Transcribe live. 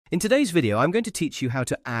In today's video, I'm going to teach you how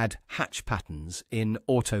to add hatch patterns in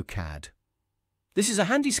AutoCAD. This is a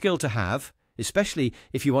handy skill to have, especially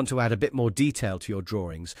if you want to add a bit more detail to your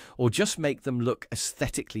drawings or just make them look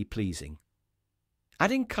aesthetically pleasing.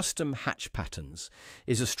 Adding custom hatch patterns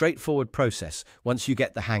is a straightforward process once you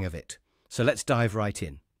get the hang of it, so let's dive right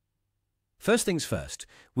in. First things first,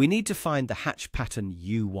 we need to find the hatch pattern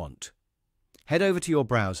you want. Head over to your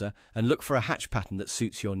browser and look for a hatch pattern that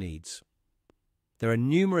suits your needs. There are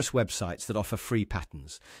numerous websites that offer free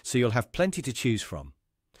patterns, so you'll have plenty to choose from.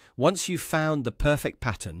 Once you've found the perfect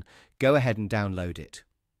pattern, go ahead and download it.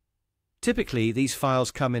 Typically, these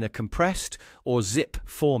files come in a compressed or zip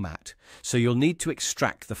format, so you'll need to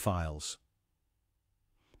extract the files.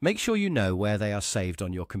 Make sure you know where they are saved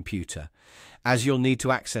on your computer, as you'll need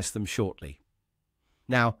to access them shortly.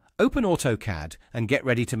 Now, open AutoCAD and get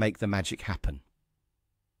ready to make the magic happen.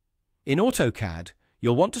 In AutoCAD,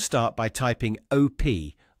 you'll want to start by typing OP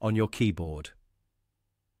on your keyboard.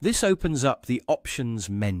 This opens up the Options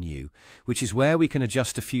menu, which is where we can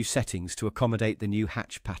adjust a few settings to accommodate the new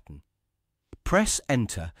hatch pattern. Press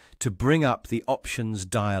Enter to bring up the Options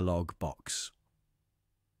dialog box.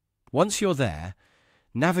 Once you're there,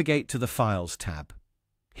 navigate to the Files tab.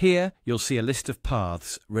 Here, you'll see a list of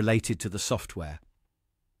paths related to the software.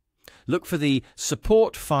 Look for the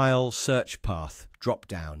Support File Search Path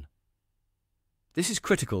drop-down. This is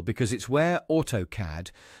critical because it's where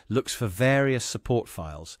AutoCAD looks for various support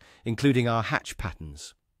files, including our hatch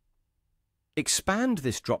patterns. Expand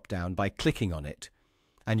this drop-down by clicking on it,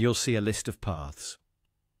 and you'll see a list of paths.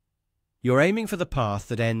 You're aiming for the path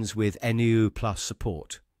that ends with NU plus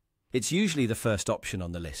support. It's usually the first option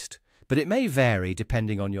on the list, but it may vary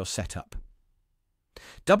depending on your setup.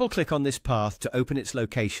 Double-click on this path to open its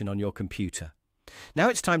location on your computer. Now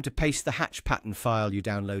it's time to paste the hatch pattern file you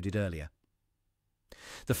downloaded earlier.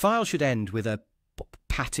 The file should end with a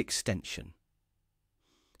pat extension.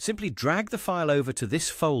 Simply drag the file over to this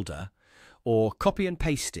folder or copy and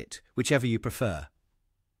paste it, whichever you prefer.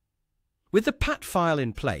 With the pat file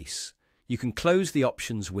in place, you can close the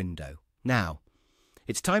Options window. Now,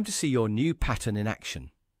 it's time to see your new pattern in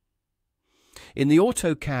action. In the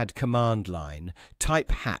AutoCAD command line,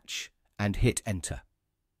 type hatch and hit Enter.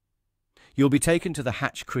 You'll be taken to the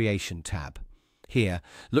Hatch Creation tab. Here,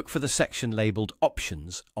 look for the section labelled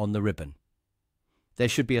Options on the ribbon. There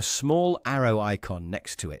should be a small arrow icon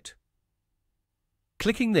next to it.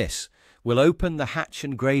 Clicking this will open the hatch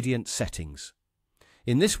and gradient settings.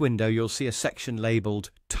 In this window, you'll see a section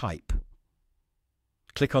labelled Type.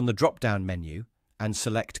 Click on the drop-down menu and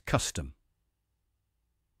select Custom.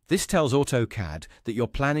 This tells AutoCAD that you're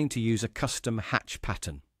planning to use a custom hatch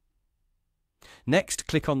pattern. Next,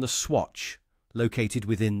 click on the swatch located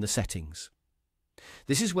within the settings.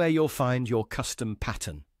 This is where you'll find your custom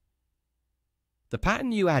pattern. The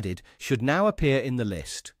pattern you added should now appear in the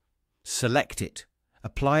list. Select it,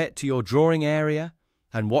 apply it to your drawing area,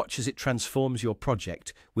 and watch as it transforms your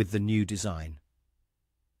project with the new design.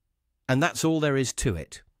 And that's all there is to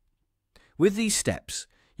it. With these steps,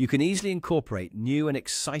 you can easily incorporate new and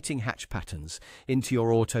exciting hatch patterns into your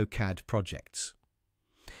AutoCAD projects.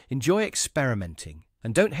 Enjoy experimenting,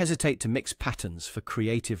 and don't hesitate to mix patterns for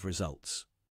creative results.